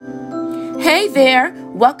Hey there,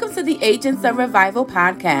 welcome to the Agents of Revival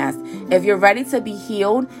podcast. If you're ready to be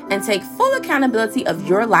healed and take full accountability of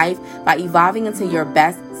your life by evolving into your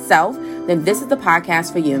best self, then this is the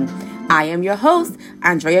podcast for you. I am your host,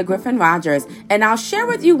 Andrea Griffin Rogers, and I'll share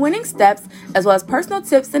with you winning steps as well as personal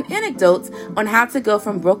tips and anecdotes on how to go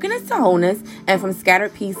from brokenness to wholeness and from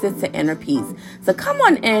scattered pieces to inner peace. So come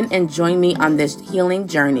on in and join me on this healing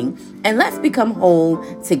journey, and let's become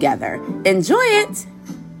whole together. Enjoy it!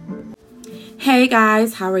 Hey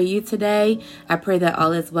guys, how are you today? I pray that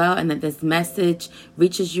all is well and that this message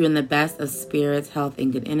reaches you in the best of spirits, health,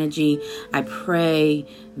 and good energy. I pray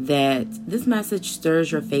that this message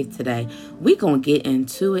stirs your faith today. We're going to get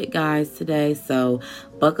into it, guys, today. So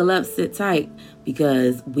buckle up, sit tight,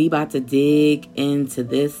 because we about to dig into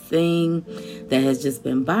this thing that has just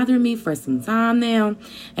been bothering me for some time now.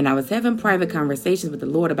 And I was having private conversations with the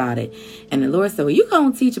Lord about it. And the Lord said, well, you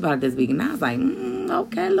going to teach about it this week. And I was like,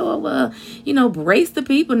 okay, Lord, well, brace the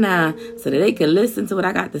people now so that they can listen to what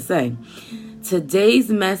I got to say. Today's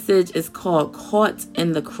message is called Caught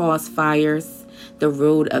in the Crossfires, the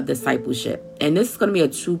Road of Discipleship. And this is going to be a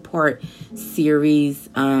 2-part series,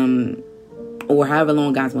 or however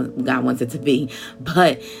long God wants it to be.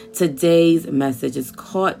 But today's message is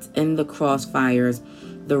Caught in the Crossfires,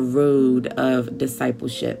 the Road of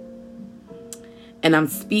Discipleship. And I'm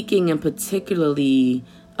speaking in particularly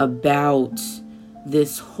about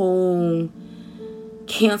this whole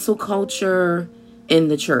cancel culture in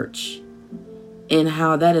the church and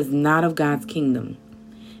how that is not of God's kingdom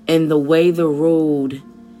and the way the road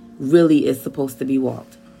really is supposed to be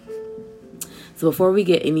walked. So before we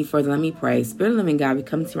get any further, let me pray. Spirit of the living God, we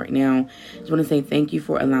come to you right now. Just want to say thank you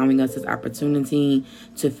for allowing us this opportunity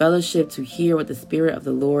to fellowship, to hear what the Spirit of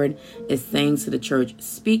the Lord is saying to the church.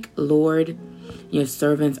 Speak, Lord. Your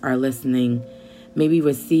servants are listening. May we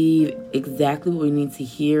receive exactly what we need to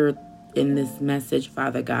hear in this message,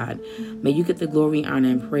 Father God. May you get the glory, honor,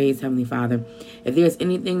 and praise, Heavenly Father. If there's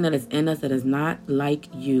anything that is in us that is not like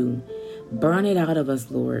you, burn it out of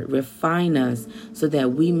us, Lord. Refine us so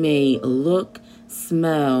that we may look,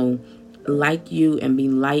 smell like you and be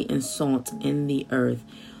light and salt in the earth,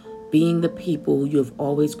 being the people who you have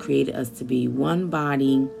always created us to be. One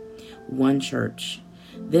body, one church.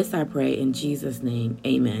 This I pray in Jesus' name.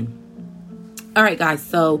 Amen. All right, guys.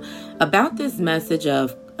 So about this message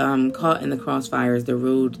of Caught in the Crossfires, the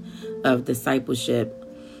Road of Discipleship,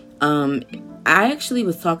 I actually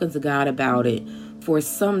was talking to God about it for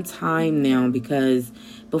some time now, because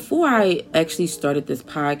before I actually started this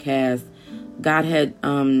podcast, God had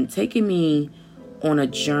taken me on a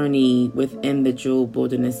journey within the Job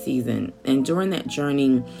Wilderness season. And during that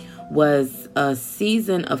journey was a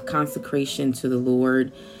season of consecration to the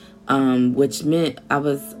Lord, which meant I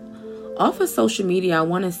was off of social media, I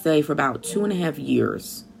want to say, for about 2.5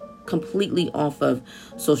 years. Completely off of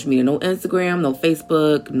social media. No Instagram, no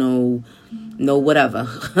Facebook, no whatever.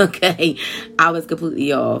 Okay. I was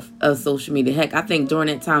completely off of social media. Heck, I think during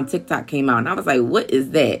that time TikTok came out and I was like, what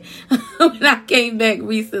is that? When I came back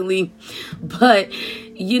recently. But,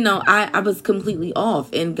 I was completely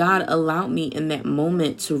off, and God allowed me in that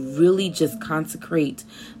moment to really just consecrate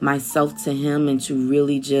myself to Him and to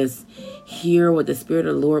really just hear what the Spirit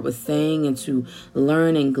of the Lord was saying and to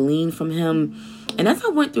learn and glean from Him. And as I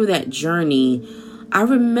went through that journey, I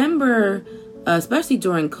remember, especially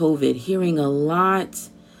during COVID, hearing a lot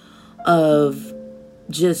of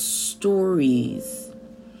just stories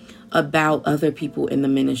about other people in the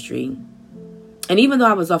ministry. And even though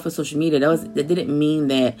I was off of social media, that didn't mean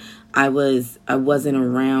that I wasn't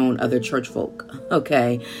around other church folk.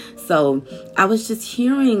 Okay. So I was just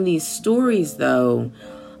hearing these stories, though,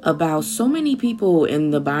 about so many people in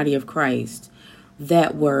the body of Christ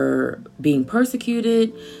that were being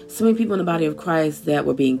persecuted, so many people in the body of Christ that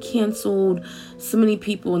were being canceled, so many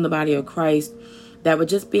people in the body of Christ that were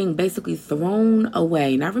just being basically thrown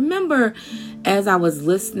away. And I remember as I was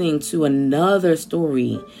listening to another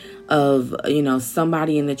story of,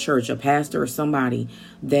 somebody in the church, a pastor or somebody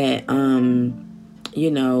that,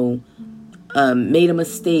 made a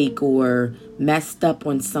mistake or messed up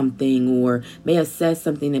on something or may have said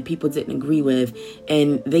something that people didn't agree with,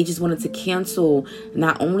 and they just wanted to cancel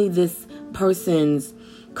not only this person's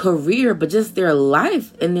career but just their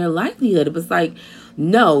life and their livelihood. It was like,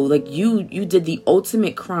 no, like you did the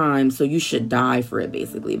ultimate crime, so you should die for it.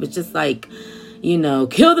 Basically, it was just like,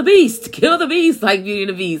 kill the beast like Beauty and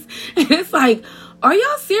the Beast. And it's like, are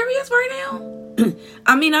y'all serious right now?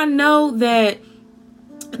 I mean, I know that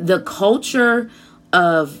the culture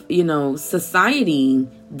of, society,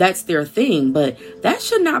 that's their thing, but that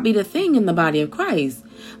should not be the thing in the body of Christ,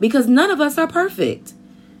 because none of us are perfect.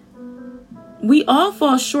 We all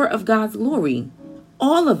fall short of God's glory.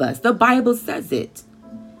 All of us. The Bible says it.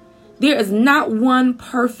 There is not one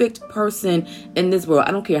perfect person in this world.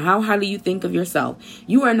 I don't care how highly you think of yourself.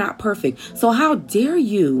 You are not perfect. So how dare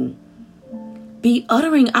you be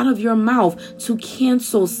uttering out of your mouth to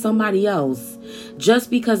cancel somebody else just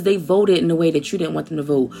because they voted in a way that you didn't want them to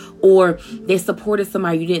vote, or they supported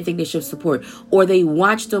somebody you didn't think they should support, or they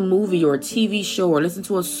watched a movie or a TV show or listened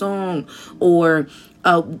to a song, or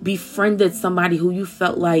befriended somebody who you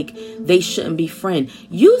felt like they shouldn't befriend.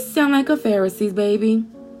 You sound like a Pharisee, baby.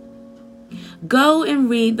 Go and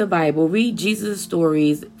read the Bible. Read Jesus'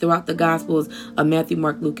 stories throughout the Gospels of Matthew,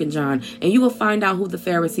 Mark, Luke, and John. And you will find out who the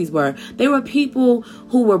Pharisees were. They were people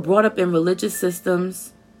who were brought up in religious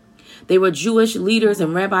systems. They were Jewish leaders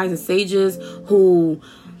and rabbis and sages who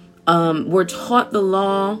were taught the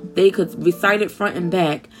law. They could recite it front and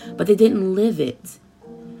back, but they didn't live it.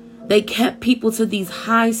 They kept people to these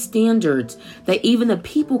high standards that even the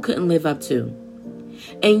people couldn't live up to.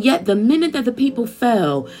 And yet the minute that the people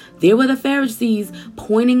fell, there were the Pharisees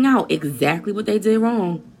pointing out exactly what they did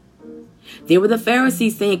wrong. There were the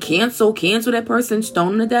Pharisees saying, cancel that person,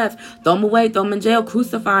 stone him to death, throw him away, throw him in jail,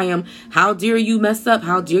 crucify him. How dare you mess up?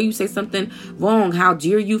 How dare you say something wrong? How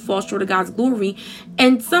dare you fall short of God's glory?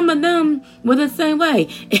 And some of them were the same way.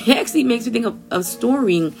 It actually makes me think of a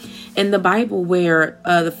story in the Bible where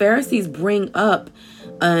the Pharisees bring up,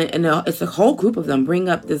 and it's a whole group of them, bring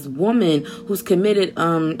up this woman who's committed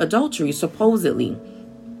adultery, supposedly.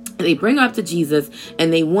 And they bring her up to Jesus,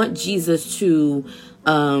 and they want Jesus to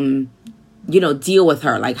deal with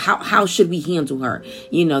her. Like, how should we handle her?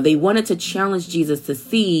 They wanted to challenge Jesus to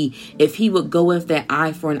see if he would go with that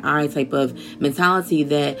eye for an eye type of mentality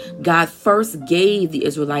that God first gave the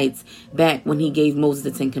Israelites back when he gave Moses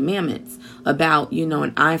the 10 Commandments about,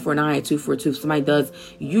 an eye for an eye, a tooth for a tooth. Somebody does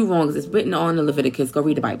you wrong, it's written on the Leviticus. Go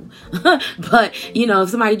read the Bible. But, if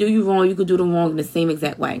somebody do you wrong, you could do them wrong in the same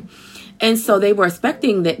exact way. And so they were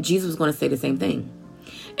expecting that Jesus was going to say the same thing.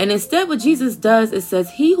 And instead what Jesus does, it says,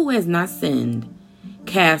 he who has not sinned,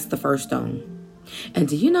 cast the first stone. And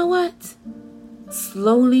do you know what?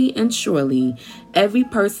 Slowly and surely, every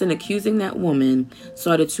person accusing that woman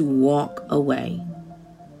started to walk away.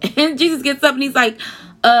 And Jesus gets up and he's like,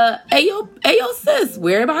 hey yo, sis,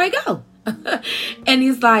 where everybody go? And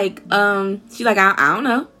he's like, she's like, I don't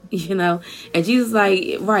know, And Jesus is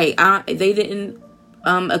like, right, they didn't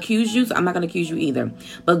accuse you, so I'm not going to accuse you either.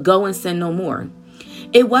 But go and sin no more.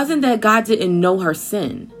 It wasn't that God didn't know her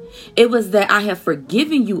sin. It was that I have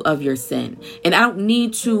forgiven you of your sin. And I don't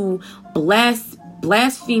need to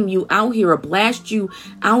blaspheme you out here or blast you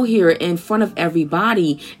out here in front of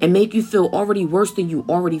everybody and make you feel already worse than you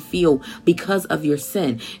already feel because of your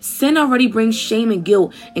sin. Sin already brings shame and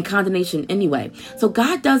guilt and condemnation anyway. So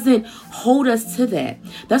God doesn't hold us to that.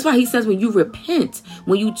 That's why he says when you repent,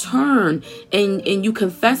 when you turn and you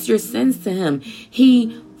confess your sins to him,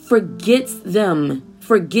 he forgives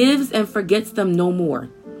and forgets them no more.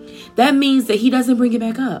 That means that he doesn't bring it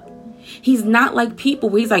back up. He's not like people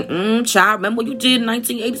where he's like, child, remember what you did in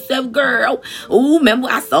 1987, girl? Oh, remember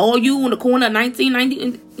I saw you in the corner of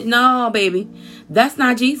 1990? No, baby. That's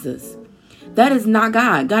not Jesus. That is not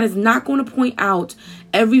God. God is not going to point out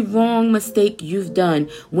every wrong mistake you've done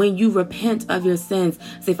when you repent of your sins.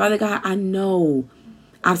 Say, Father God, I know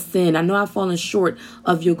I've sinned. I know I've fallen short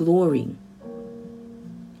of your glory.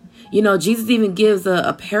 Jesus even gives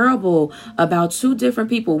a parable about two different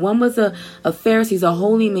people. One was a Pharisee, he's a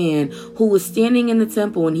holy man who was standing in the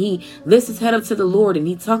temple, and he lifts his head up to the Lord and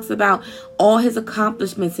he talks about all his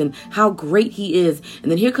accomplishments and how great he is. And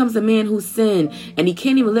then here comes a man who sinned and he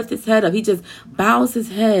can't even lift his head up. He just bows his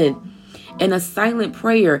head in a silent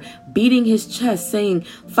prayer, beating his chest, saying,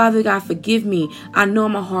 Father God, forgive me. I know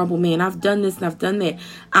I'm a horrible man. I've done this and I've done that.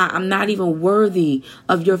 I'm not even worthy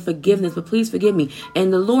of your forgiveness, but please forgive me.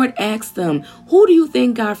 And the Lord asked them, who do you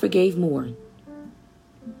think God forgave more?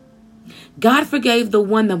 God forgave the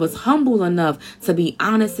one that was humble enough to be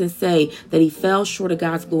honest and say that he fell short of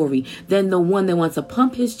God's glory than the one that wants to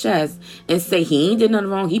pump his chest and say he ain't did nothing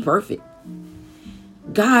wrong. He perfect.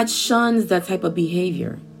 God shuns that type of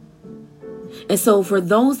behavior. And so for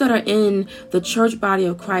those that are in the church body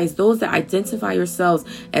of Christ, those that identify yourselves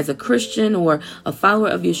as a Christian or a follower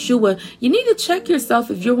of Yeshua, you need to check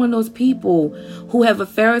yourself if you're one of those people who have a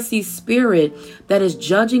Pharisee spirit that is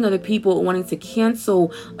judging other people, wanting to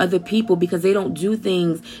cancel other people because they don't do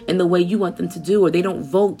things in the way you want them to do, or they don't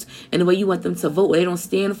vote in the way you want them to vote, or they don't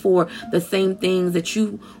stand for the same things that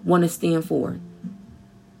you want to stand for.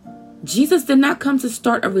 Jesus did not come to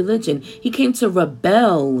start a religion. He came to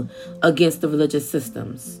rebel against the religious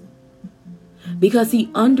systems. because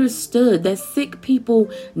he understood that sick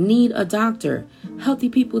people need a doctor. Healthy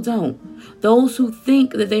people don't. Those who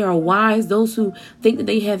think that they are wise, those who think that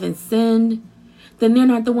they haven't sinned, then they're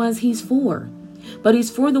not the ones he's for. But he's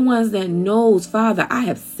for the ones that knows, Father, I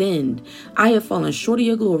have sinned. I have fallen short of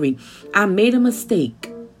your glory. I made a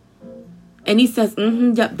mistake. And he says,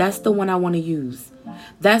 yep, that's the one I want to use.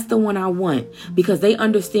 That's the one I want, because they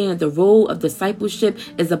understand the role of discipleship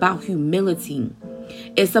is about humility.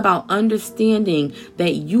 It's about understanding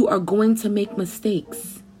that you are going to make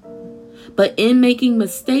mistakes. But in making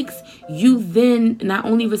mistakes, you then not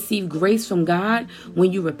only receive grace from God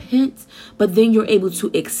when you repent, but then you're able to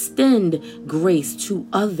extend grace to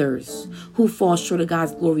others who fall short of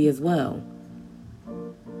God's glory as well.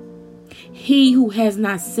 He who has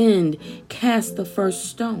not sinned, cast the first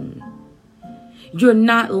stone. You're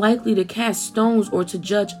not likely to cast stones or to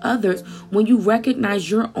judge others when you recognize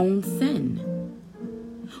your own sin.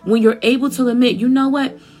 When you're able to admit, you know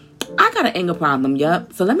what? I got an anger problem,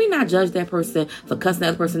 yup. So let me not judge that person for cussing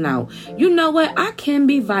that person out. You know what? I can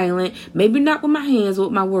be violent, maybe not with my hands, but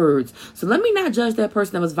with my words. So let me not judge that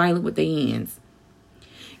person that was violent with their hands.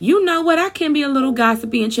 You know what? I can be a little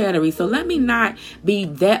gossipy and chattery. So let me not be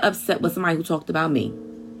that upset with somebody who talked about me,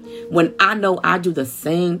 when I know I do the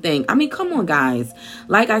same thing. I mean, come on, guys.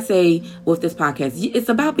 Like I say with this podcast, it's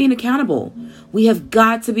about being accountable. We have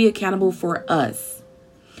got to be accountable for us.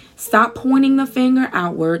 Stop pointing the finger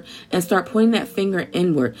outward and start pointing that finger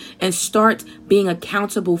inward, and start being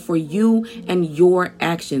accountable for you and your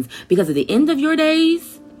actions. Because at the end of your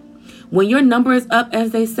days, when your number is up,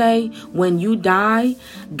 as they say, when you die,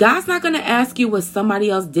 God's not going to ask you what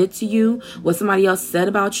somebody else did to you, what somebody else said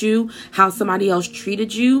about you, how somebody else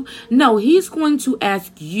treated you. No, he's going to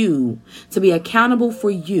ask you to be accountable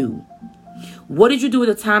for you. What did you do with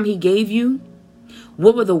the time he gave you?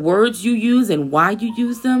 What were the words you used and why you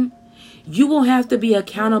used them? You will have to be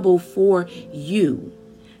accountable for you,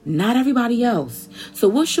 not everybody else. So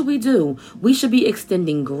what should we do? We should be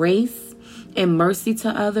extending grace and mercy to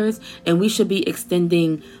others, and we should be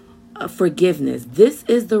extending forgiveness. This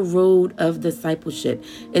is the road of discipleship.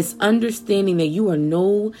 It's understanding that you are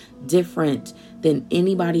no different than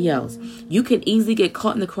anybody else. You can easily get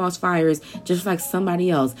caught in the crossfires just like somebody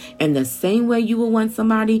else. And the same way you will want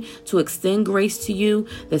somebody to extend grace to you,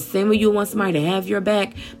 the same way you want somebody to have your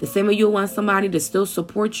back, the same way you want somebody to still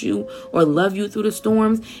support you or love you through the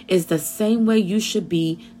storms, is the same way you should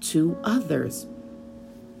be to others.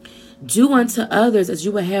 Do unto others as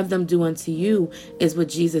you would have them do unto you, is what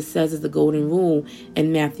Jesus says is the golden rule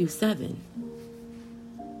in Matthew 7.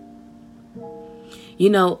 You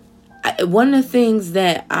know, one of the things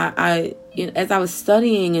that I as I was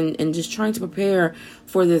studying and just trying to prepare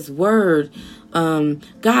for this word,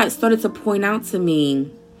 God started to point out to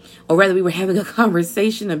me, or rather we were having a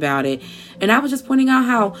conversation about it. And I was just pointing out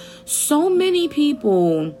how so many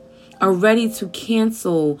people are ready to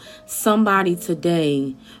cancel somebody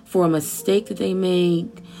today for a mistake that they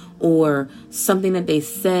make, or something that they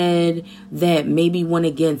said that maybe went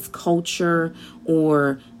against culture,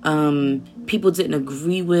 or people didn't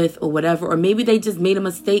agree with, or whatever. Or maybe they just made a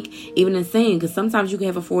mistake even in saying, because sometimes you can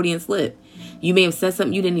have a Freudian slip. You may have said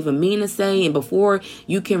something you didn't even mean to say, and before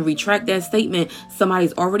you can retract that statement,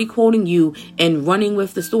 somebody's already quoting you and running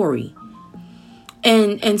with the story.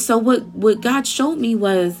 And so what God showed me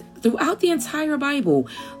was, throughout the entire Bible,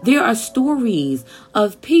 there are stories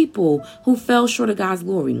of people who fell short of God's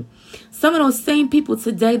glory. Some of those same people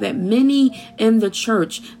today that many in the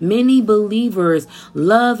church, many believers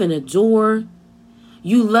love and adore.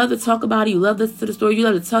 You love to talk about it. You love to listen to the story. You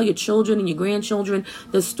love to tell your children and your grandchildren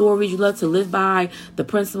the stories. You love to live by the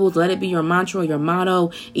principles. Let it be your mantra or your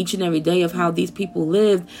motto each and every day of how these people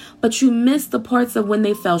lived. But you miss the parts of when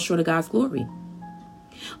they fell short of God's glory.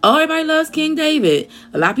 Oh, everybody loves King David.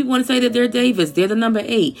 A lot of people want to say that they're Davids. They're the number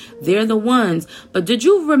 8. They're the ones. But did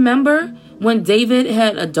you remember when David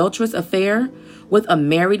had an adulterous affair with a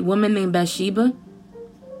married woman named Bathsheba?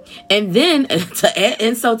 And then, to add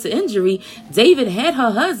insult to injury, David had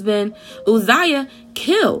her husband, Uzziah,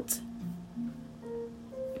 killed.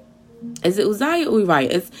 Is it Uzziah or Uriah?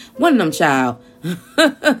 It's one of them, child. He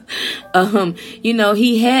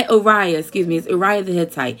had Uriah, it's Uriah the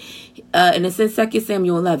Hittite. And it's in 2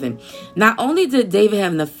 Samuel 11. Not only did David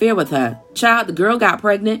have an affair with her, child, the girl got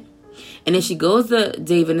pregnant. And then she goes to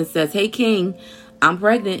David and says, "Hey, King, I'm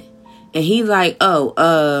pregnant." And he's like,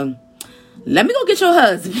 let me go get your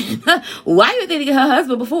husband. Why you didn't get her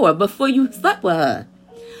husband before you slept with her?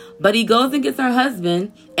 But he goes and gets her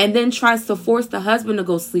husband and then tries to force the husband to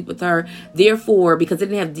go sleep with her. Therefore, because they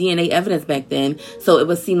didn't have DNA evidence back then, so it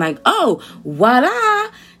would seem like, oh,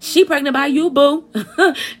 voila, She pregnant by you, boo.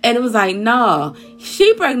 And it was like, nah,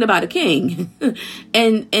 she pregnant by the king.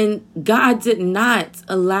 And God did not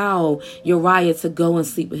allow Uriah to go and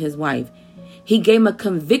sleep with his wife. He gave him a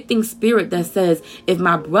convicting spirit that says, if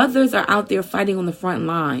my brothers are out there fighting on the front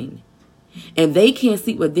line and they can't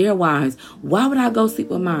sleep with their wives, why would I go sleep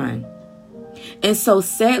with mine? And so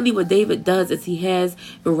sadly, what David does is he has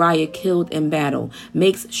Uriah killed in battle,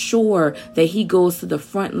 makes sure that he goes to the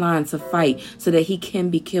front line to fight so that he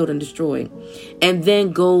can be killed and destroyed, and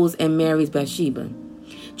then goes and marries Bathsheba.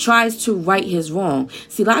 Tries to right his wrong.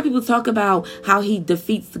 See, a lot of people talk about how he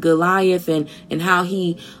defeats Goliath and how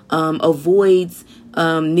he avoids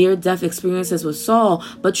near-death experiences with Saul,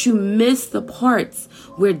 but you miss the parts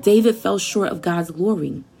where David fell short of God's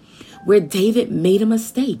glory, where David made a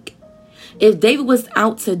mistake. If David was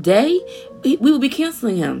out today, we would be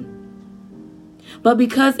canceling him. But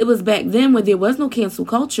because it was back then when there was no cancel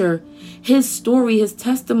culture, his story, his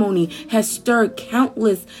testimony has stirred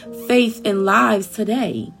countless faith and lives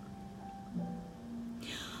today.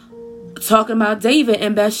 Talking about David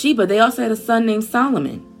and Bathsheba, they also had a son named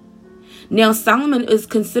Solomon. Now, Solomon is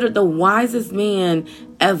considered the wisest man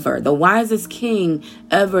ever, the wisest king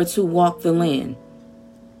ever to walk the land.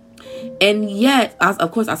 And yet,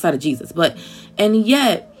 of course, outside of Jesus, and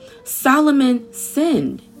yet Solomon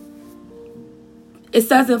sinned. It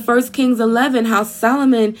says in 1 Kings 11 how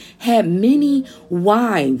Solomon had many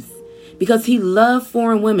wives because he loved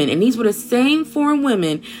foreign women. And these were the same foreign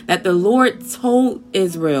women that the Lord told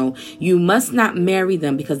Israel, you must not marry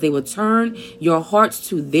them because they will turn your hearts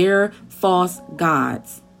to their false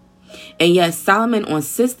gods. And yet Solomon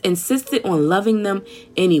insisted on loving them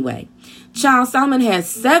anyway. Child, Solomon had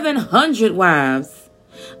 700 wives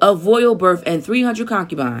of royal birth and 300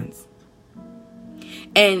 concubines.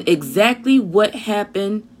 And exactly what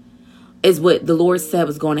happened is what the Lord said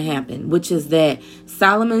was going to happen, which is that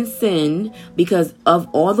Solomon sinned because of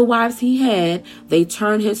all the wives he had. They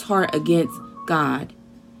turned his heart against God.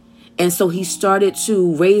 And so he started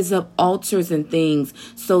to raise up altars and things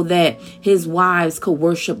so that his wives could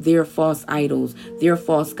worship their false idols, their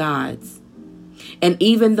false gods. And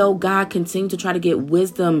even though God continued to try to get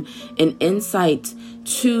wisdom and insight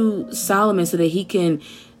to Solomon so that he can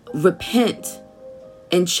repent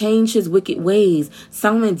and change his wicked ways,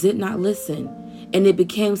 Solomon did not listen. And it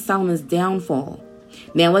became Solomon's downfall.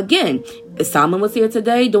 Now again, if Solomon was here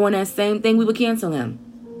today doing that same thing, we would cancel him.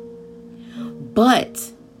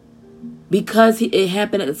 But because it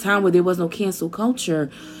happened at a time where there was no cancel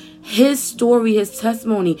culture, his story, his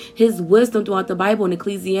testimony, his wisdom throughout the Bible and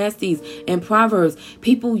Ecclesiastes and Proverbs,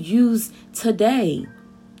 people use today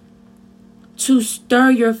to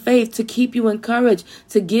stir your faith, to keep you encouraged,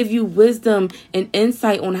 to give you wisdom and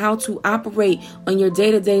insight on how to operate on your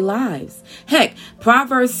day-to-day lives. Heck,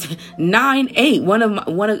 Proverbs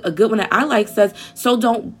 9:8, a good one that I like says, so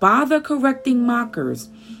don't bother correcting mockers.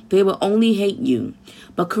 They will only hate you.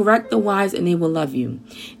 But correct the wise and they will love you.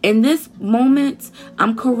 In this moment,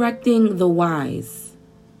 I'm correcting the wise.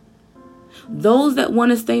 Those that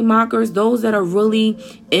want to stay mockers, those that are really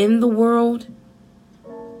in the world.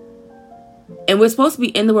 And we're supposed to be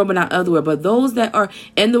in the world, but not of the world. But those that are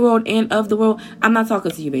in the world and of the world, I'm not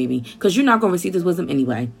talking to you, baby. Because you're not going to receive this wisdom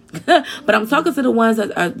anyway. But I'm talking to the ones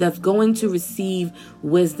that's going to receive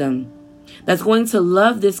wisdom. That's going to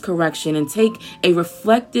love this correction and take a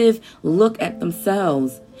reflective look at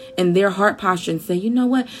themselves and their heart posture and say, you know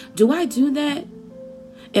what? Do I do that?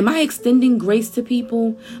 Am I extending grace to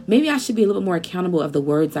people? Maybe I should be a little bit more accountable of the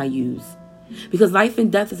words I use. Because life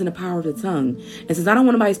and death is in the power of the tongue. And since I don't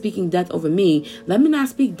want anybody speaking death over me, let me not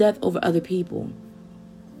speak death over other people.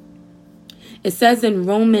 It says in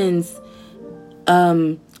Romans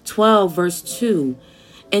 12 verse 2,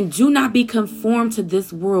 and do not be conformed to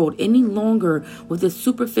this world any longer with its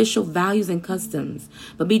superficial values and customs,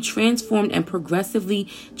 but be transformed and progressively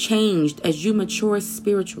changed as you mature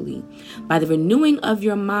spiritually by the renewing of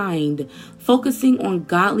your mind, focusing on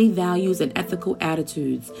godly values and ethical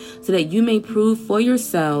attitudes, so that you may prove for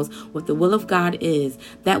yourselves what the will of God is,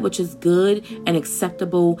 that which is good and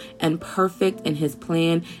acceptable and perfect in his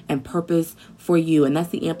plan and purpose for you. And that's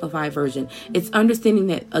the Amplified version. It's understanding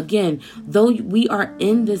that, again, though we are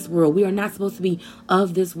in this world, we are not supposed to be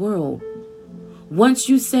of this world. Once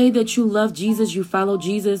you say that you love Jesus, you follow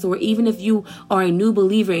Jesus, or even if you are a new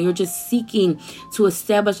believer and you're just seeking to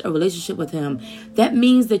establish a relationship with him, that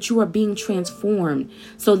means that you are being transformed.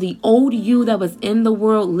 So the old you that was in the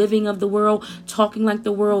world, living of the world, talking like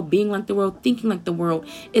the world, being like the world, thinking like the world,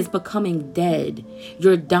 is becoming dead.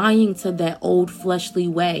 You're dying to that old fleshly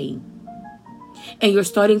way. And you're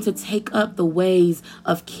starting to take up the ways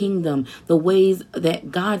of kingdom, the ways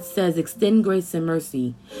that God says, extend grace and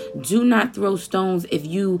mercy. Do not throw stones if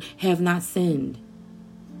you have not sinned.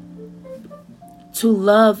 To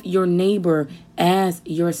love your neighbor as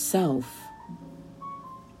yourself.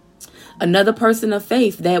 Another person of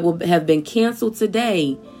faith that will have been canceled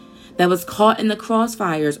today, that was caught in the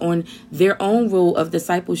crossfires on their own rule of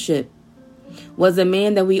discipleship, was a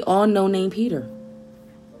man that we all know named Peter.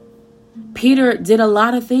 Peter did a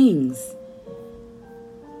lot of things.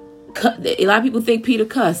 A lot of people think Peter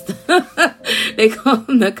cussed. They call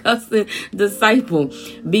him the cussing disciple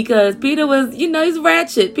because Peter was, he's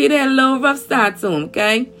ratchet. Peter had a little rough side to him,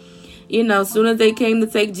 okay? As soon as they came to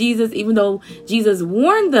take Jesus, even though Jesus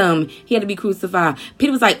warned them he had to be crucified,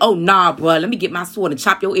 Peter was like, oh, nah, bro, let me get my sword and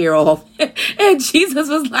chop your ear off. And Jesus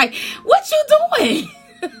was like, what you doing?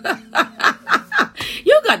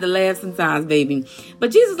 You got to laugh sometimes, baby.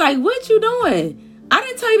 But Jesus was like, what you doing? I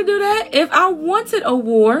didn't tell you to do that. If I wanted a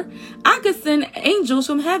war, I could send angels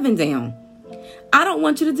from heaven down. I don't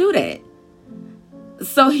want you to do that.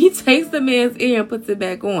 So he takes the man's ear and puts it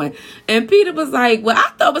back on. And Peter was like, well, I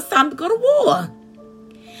thought it was time to go to war.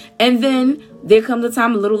 And then there comes a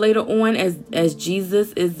time a little later on as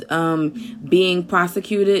Jesus is being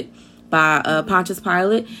prosecuted by Pontius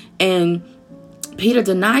Pilate. And Peter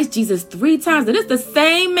denies Jesus 3 times. And it's the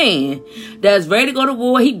same man that's ready to go to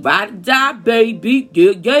war. He ride to die, baby.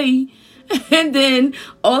 Yeah. And then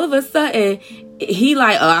all of a sudden, he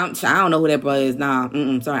like, I don't know who that brother is. Nah,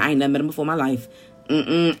 sorry, I ain't never met him before in my life.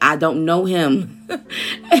 I don't know him.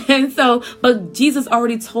 And so, but Jesus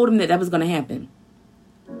already told him that was going to happen.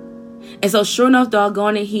 And so sure enough,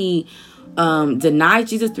 doggone it, he denies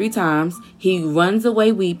Jesus 3 times. He runs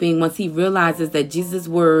away weeping once he realizes that Jesus'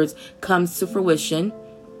 words comes to fruition.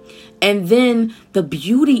 And then the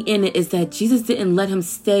beauty in it is that Jesus didn't let him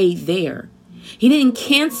stay there. He didn't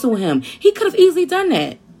cancel him. He could have easily done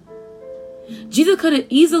that. Jesus could have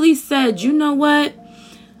easily said, you know what?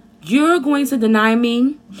 You're going to deny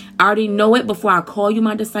me. I already know it before I call you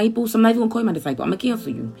my disciple. So I'm not even going to call you my disciple. I'm going to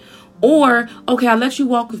cancel you. Or, okay, I'll let you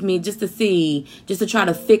walk with me just to try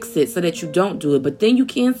to fix it so that you don't do it. But then you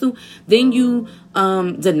cancel. Then you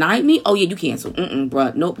deny me. Oh, yeah, you cancel.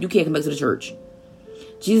 Bruh. Nope, you can't come back to the church.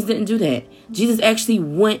 Jesus didn't do that. Jesus actually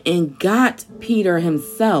went and got Peter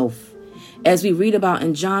himself, as we read about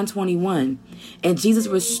in John 21. And Jesus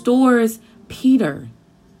restores Peter.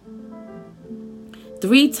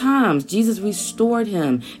 3 times Jesus restored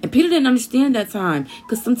him. And Peter didn't understand that time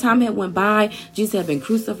because some time had went by. Jesus had been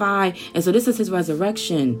crucified. And so this is his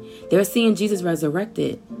resurrection. They're seeing Jesus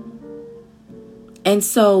resurrected. And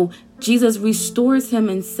so Jesus restores him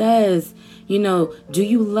and says, do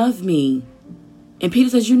you love me? And Peter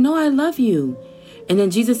says, I love you. And then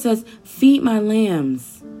Jesus says, feed my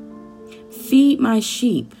lambs. Feed my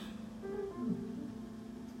sheep.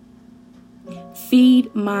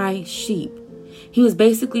 Feed my sheep. He was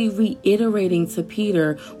basically reiterating to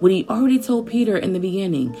Peter what he already told Peter in the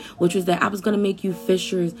beginning, which was that I was going to make you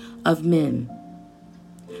fishers of men.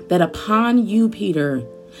 That upon you, Peter,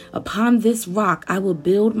 upon this rock, I will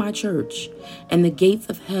build my church, and the gates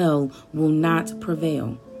of hell will not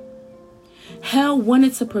prevail. Hell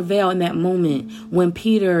wanted to prevail in that moment when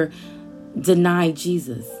Peter denied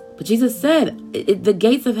Jesus. But Jesus said, the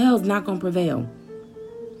gates of hell is not going to prevail.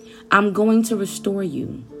 I'm going to restore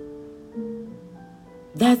you.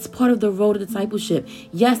 That's part of the road of discipleship.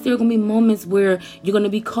 Yes, there are going to be moments where you're going to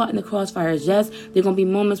be caught in the crossfires. Yes, there are going to be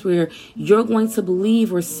moments where you're going to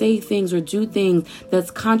believe or say things or do things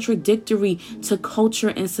that's contradictory to culture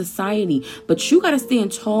and society. But you got to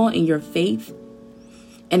stand tall in your faith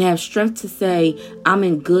and have strength to say, I'm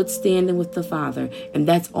in good standing with the Father. And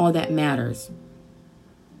that's all that matters.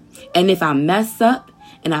 And if I mess up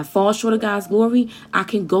and I fall short of God's glory, I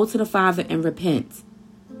can go to the Father and repent.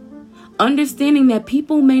 Understanding that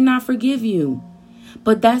people may not forgive you,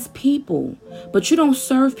 but that's people. But you don't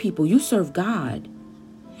serve people, you serve God.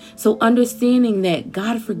 So understanding that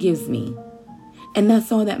God forgives me, and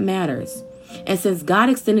that's all that matters. And since God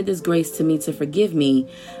extended this grace to me to forgive me,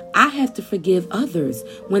 I have to forgive others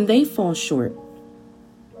when they fall short.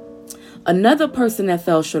 Another person that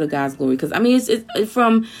fell short of God's glory, because it's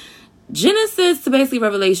from Genesis to basically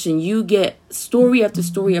Revelation, you get story after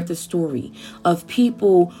story after story of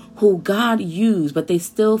people who God used, but they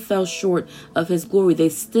still fell short of his glory. They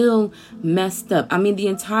still messed up. The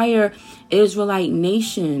entire Israelite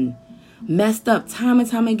nation messed up time and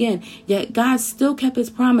time again. Yet God still kept his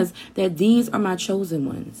promise that these are my chosen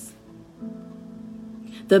ones.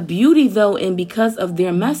 The beauty, though, and because of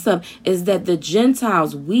their mess up, is that the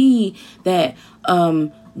Gentiles, we that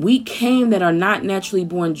we came that are not naturally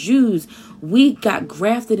born Jews, we got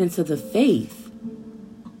grafted into the faith.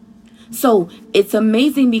 So it's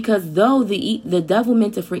amazing because though the devil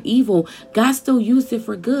meant it for evil, God still used it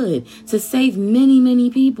for good to save many, many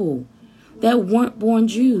people that weren't born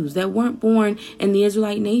Jews, that weren't born in the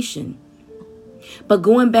Israelite nation. But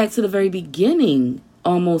going back to the very beginning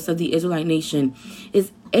almost of the Israelite nation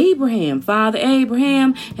is Abraham. Father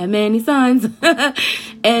Abraham had many sons.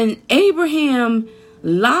 And Abraham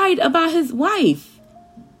lied about his wife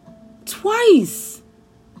twice.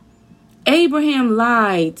 Abraham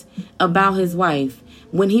lied about his wife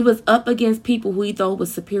when he was up against people who he thought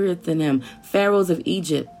was superior than him, pharaohs of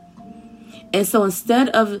Egypt. And so instead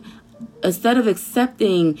of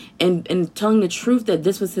accepting and telling the truth that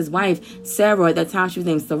this was his wife, Sarah, at that time she was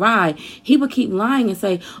named Sarai, he would keep lying and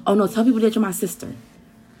say, oh no, tell people that you're my sister.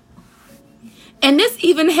 And this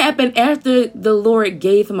even happened after the Lord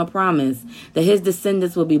gave him a promise that his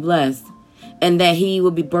descendants will be blessed and that he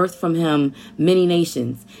will be birthed from him many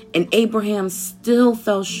nations. And Abraham still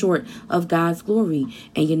fell short of God's glory.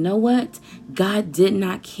 And you know what? God did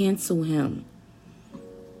not cancel him.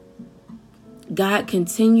 God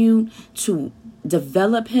continued to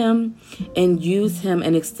develop him and use him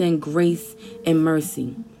and extend grace and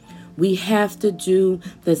mercy. We have to do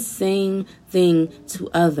the same thing to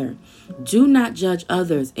others. Do not judge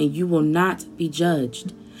others, and you will not be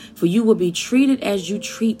judged. For you will be treated as you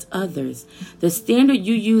treat others. The standard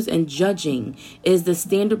you use in judging is the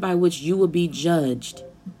standard by which you will be judged.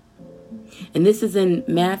 And this is in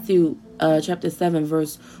Matthew chapter 7,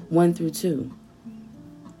 verse 1 through 2.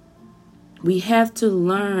 We have to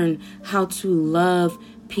learn how to love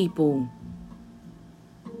people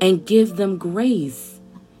and give them grace,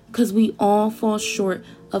 because we all fall short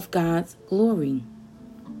of God's glory.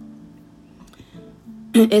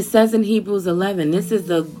 It says in Hebrews 11, this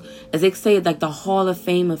is as they say, like the Hall of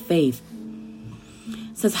Fame of faith.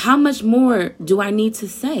 It says, how much more do I need to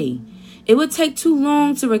say? It would take too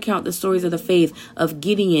long to recount the stories of the faith of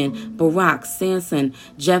Gideon, Barak, Samson,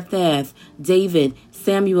 Jephthah, David,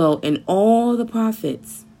 Samuel, and all the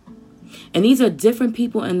prophets. And these are different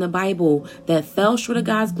people in the Bible that fell short of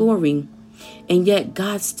God's glory, and yet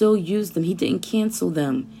God still used them. He didn't cancel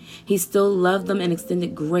them. He still loved them and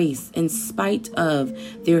extended grace in spite of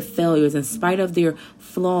their failures, in spite of their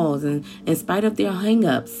flaws, and in spite of their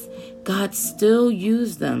hang-ups. God still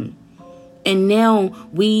used them. And now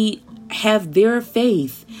we have their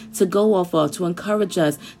faith to go off of, to encourage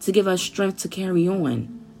us, to give us strength to carry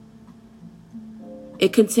on.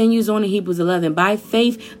 It continues on in Hebrews 11. By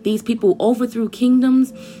faith, these people overthrew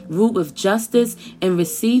kingdoms, ruled with justice, and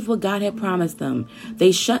received what God had promised them.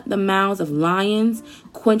 They shut the mouths of lions,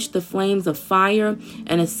 quenched the flames of fire,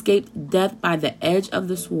 and escaped death by the edge of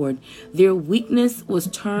the sword. Their weakness was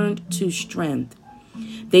turned to strength.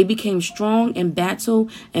 They became strong in battle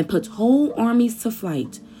and put whole armies to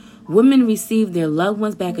flight. Women received their loved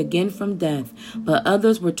ones back again from death, but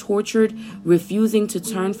others were tortured, refusing to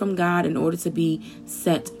turn from God in order to be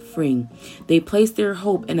set free. They placed their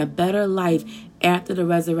hope in a better life after the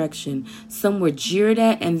resurrection. Some were jeered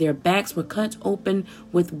at and their backs were cut open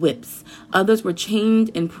with whips. Others were chained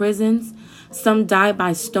in prisons. Some died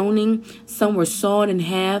by stoning, some were sawed in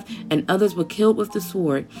half, and others were killed with the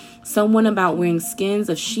sword. Some went about wearing skins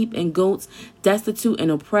of sheep and goats, destitute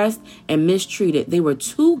and oppressed and mistreated. They were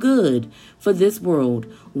too good for this world,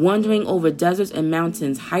 wandering over deserts and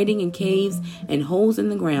mountains, hiding in caves and holes in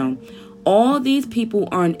the ground. All these people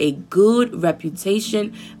earned a good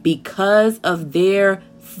reputation because of their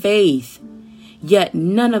faith. Yet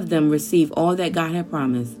none of them received all that God had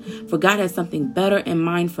promised. For God had something better in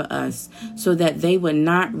mind for us, so that they would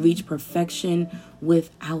not reach perfection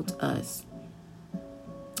without us.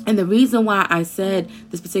 And the reason why I said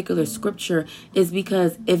this particular scripture is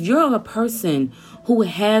because if you're a person who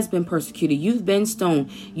has been persecuted, you've been stoned,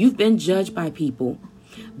 you've been judged by people,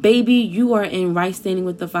 baby, you are in right standing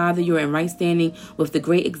with the Father. You're in right standing with the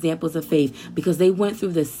great examples of faith, because they went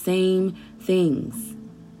through the same things.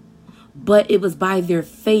 But it was by their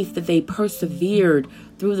faith that they persevered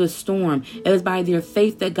through the storm. It was by their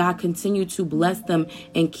faith that God continued to bless them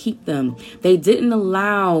and keep them. They didn't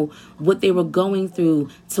allow what they were going through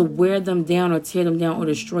to wear them down or tear them down or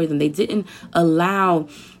destroy them. They didn't allow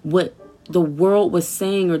what the world was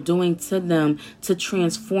saying or doing to them to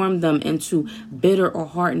transform them into bitter or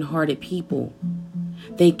hardened-hearted people.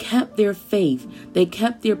 They kept their faith. They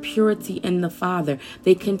kept their purity in the Father.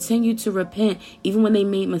 They continued to repent even when they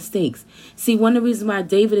made mistakes. See, one of the reasons why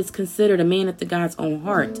David is considered a man after God's own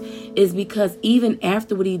heart is because even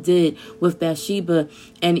after what he did with Bathsheba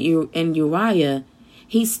and Uriah,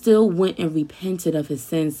 He still went and repented of his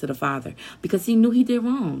sins to the Father because he knew he did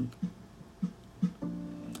wrong.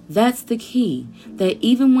 That's the key, that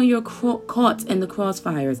even when you're caught in the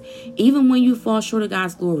crossfires, even when you fall short of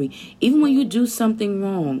God's glory, even when you do something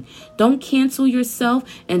wrong, don't cancel yourself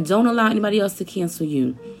and don't allow anybody else to cancel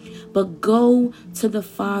you. But go to the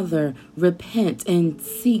Father, repent and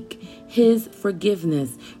seek his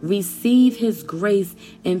forgiveness, receive his grace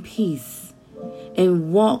and peace,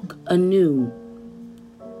 and walk anew.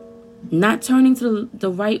 Not turning to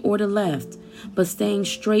the right or the left, but staying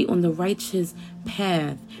straight on the righteous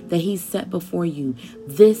path that he set before you.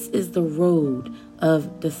 This is the road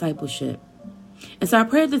of discipleship. And so I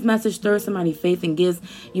pray this message stirs somebody's faith and gives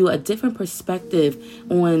you a different perspective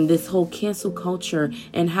on this whole cancel culture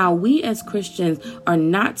and how we as Christians are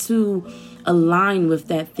not to align with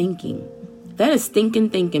that thinking. That is stinking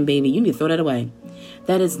thinking, baby. You need to throw that away.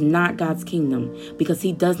 That is not God's kingdom, because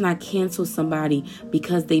he does not cancel somebody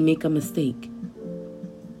because they make a mistake.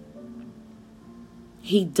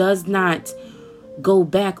 He does not go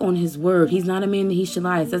back on his word. He's not a man that he should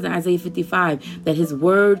lie. It says in Isaiah 55 that his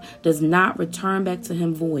word does not return back to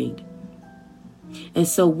him void. And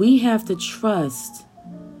so we have to trust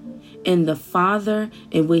in the Father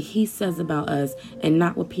and what he says about us and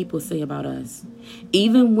not what people say about us.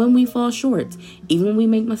 Even when we fall short, even when we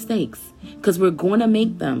make mistakes, because we're going to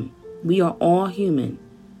make them. We are all human.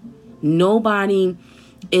 Nobody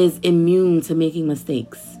is immune to making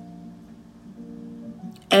mistakes.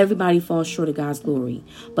 Everybody falls short of God's glory.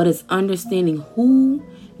 But it's understanding who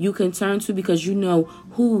you can turn to because you know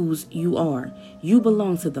whose you are. You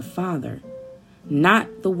belong to the Father,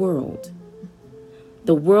 not the world.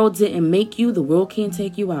 The world didn't make you. The world can't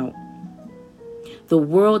take you out. The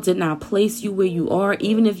world did not place you where you are.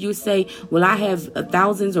 Even if you say, well, I have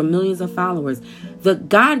thousands or millions of followers.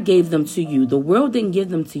 God gave them to you. The world didn't give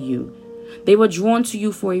them to you. They were drawn to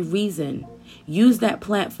you for a reason. Use that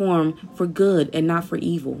platform for good and not for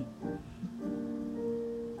evil.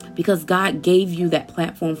 Because God gave you that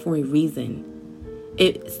platform for a reason.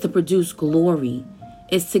 It's to produce glory.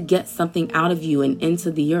 It's to get something out of you and into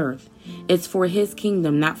the earth. It's for his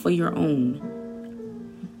kingdom, not for your own.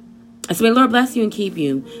 And so may the Lord bless you and keep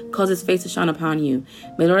you, cause his face to shine upon you.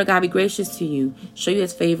 May the Lord God be gracious to you, show you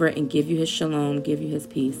his favor, and give you his shalom, give you his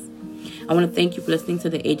peace. I want to thank you for listening to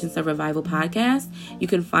the Agents of Revival podcast. You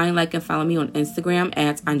can find, like, and follow me on Instagram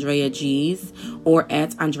at Andrea G's or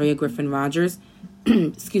at Andrea Griffin Rogers.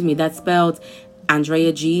 Excuse me, that's spelled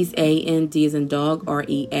Andrea G's, A-N-D as in dog,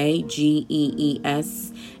 R-E-A,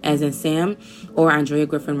 G-E-E-S as in Sam, or Andrea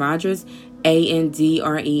Griffin Rogers,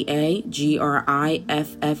 A-N-D-R-E-A,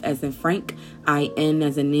 G-R-I-F-F as in Frank, I-N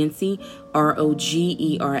as in Nancy,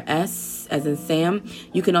 R-O-G-E-R-S as in Sam.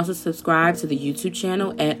 You can also subscribe to the YouTube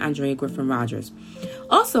channel at Andrea Griffin Rogers.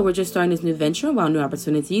 Also, we're just starting this new venture while new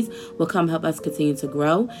opportunities will come help us continue to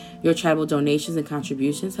grow. Your charitable donations and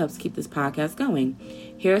contributions helps keep this podcast going.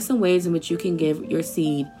 Here are some ways in which you can give your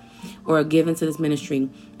seed or give into this ministry.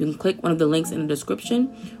 You can click one of the links in the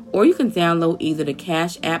description, or you can download either the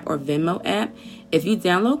Cash App or Venmo app. If you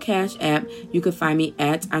download Cash App, you can find me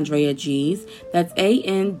at Andrea G's. That's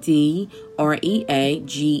A-N-D-R-E-A-G-E-E-S.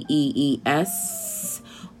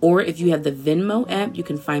 Or if you have the Venmo app, you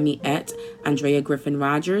can find me at Andrea Griffin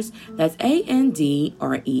Rogers. That's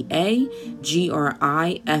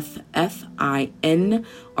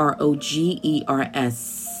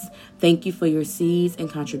A-N-D-R-E-A-G-R-I-F-F-I-N-R-O-G-E-R-S. Thank you for your seeds and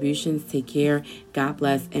contributions. Take care. God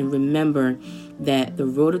bless. And remember that the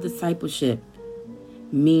road of discipleship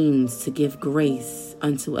means to give grace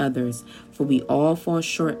unto others. For we all fall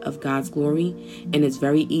short of God's glory. And it's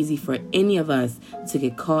very easy for any of us to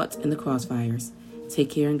get caught in the crossfires. Take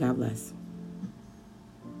care and God bless.